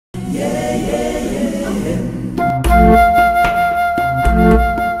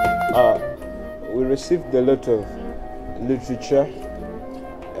received a lot of literature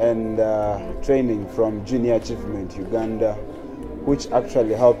and training from Junior Achievement Uganda, which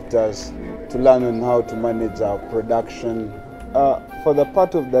actually helped us to learn on how to manage our production. For the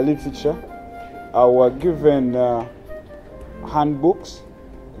part of the literature, I was given handbooks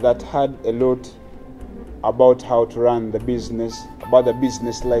that had a lot about how to run the business, about the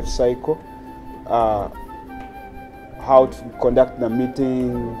business life cycle, how to conduct the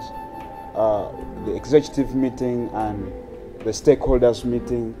meetings, the executive meeting and the stakeholders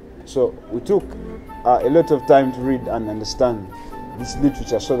meeting. So we took a lot of time to read and understand this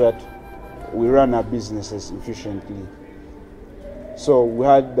literature so that we run our businesses efficiently. So we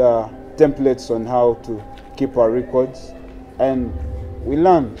had templates on how to keep our records, and we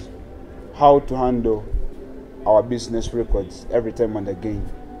learned how to handle our business records every time and again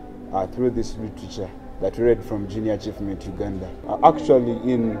through this literature that we read from Junior Achievement Uganda. Actually,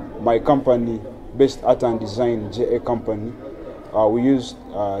 in my company, Best Art and Design JA company, we used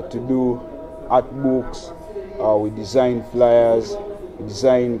to do art books, we design flyers, we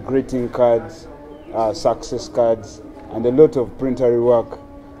design greeting cards, success cards, and a lot of printer work.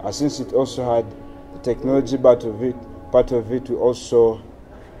 Since it also had the technology part of it, we also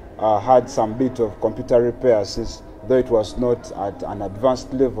had some bit of computer repair, since though it was not at an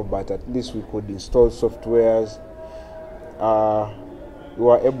advanced level, but at least we could install softwares. We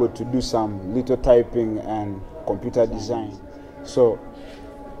were able to do some little typing and computer design. So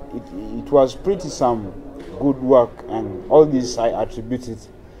it was pretty some good work, and all this I attributed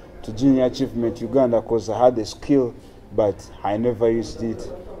to Junior Achievement Uganda because I had the skill, but I never used it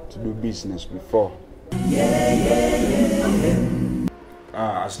to do business before.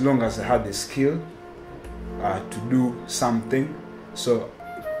 As long as I had the skill to do something, so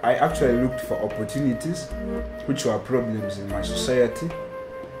I actually looked for opportunities which were problems in my society.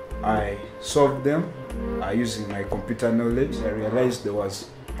 I solved them using my computer knowledge. I realized there was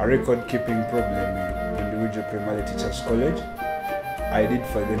a record-keeping problem in Individual Primary Teachers College. I did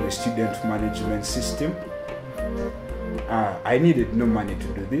for them a student management system. I needed no money to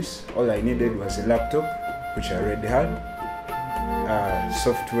do this. All I needed was a laptop, which I already had.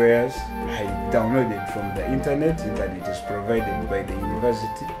 Softwares I downloaded from the internet. Internet is provided by the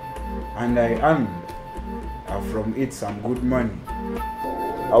university, and I earned from it some good money.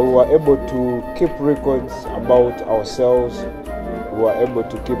 We were able to keep records about ourselves. We were able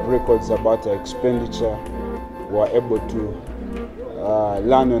to keep records about our expenditure. We were able to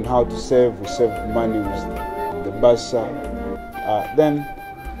learn on how to save. We saved money with the bursa. Then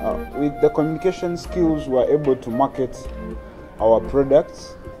with the communication skills, we were able to market our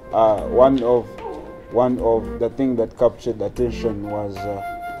products. One of the things that captured attention was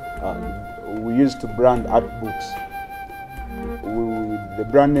we used to brand art books. With the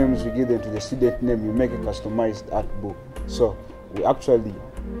brand names we give them to the student name, you make a customized art book. So we actually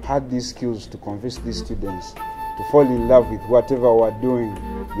had these skills to convince these students to fall in love with whatever we're doing.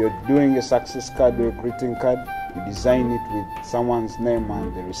 You're doing a success card or a greeting card, you design it with someone's name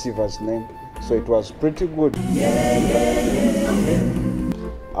and the receiver's name. So it was pretty good.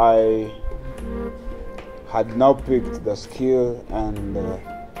 I had now picked the skill, and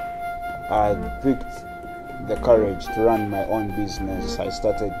I had picked the courage to run my own business. I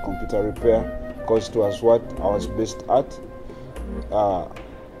started computer repair because it was what I was best at.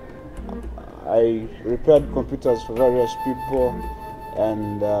 I repaired computers for various people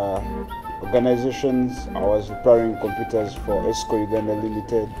and organizations. I was repairing computers for ESCO Uganda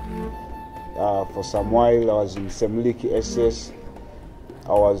Limited. For some while, I was in Semliki SS.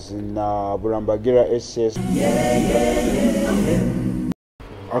 I was in Burambagira SS.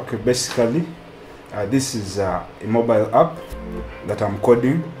 Okay, basically, this is a mobile app that I'm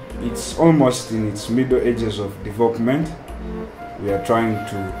coding. It's almost in its middle ages of development. We are trying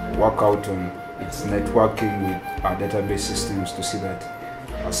to work out on its networking with our database systems to see that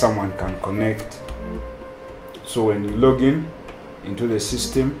someone can connect. So when you log in into the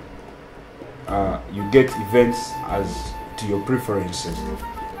system, you get events as to your preferences.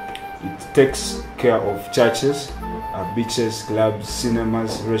 It takes care of churches, beaches, clubs,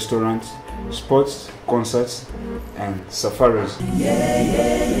 cinemas, restaurants, sports, concerts, and safaris.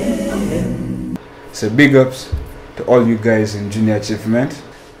 So big ups to all you guys in Junior Achievement.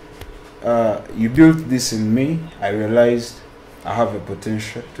 You built this in me. I realized I have a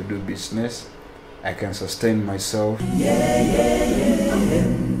potential to do business. I can sustain myself.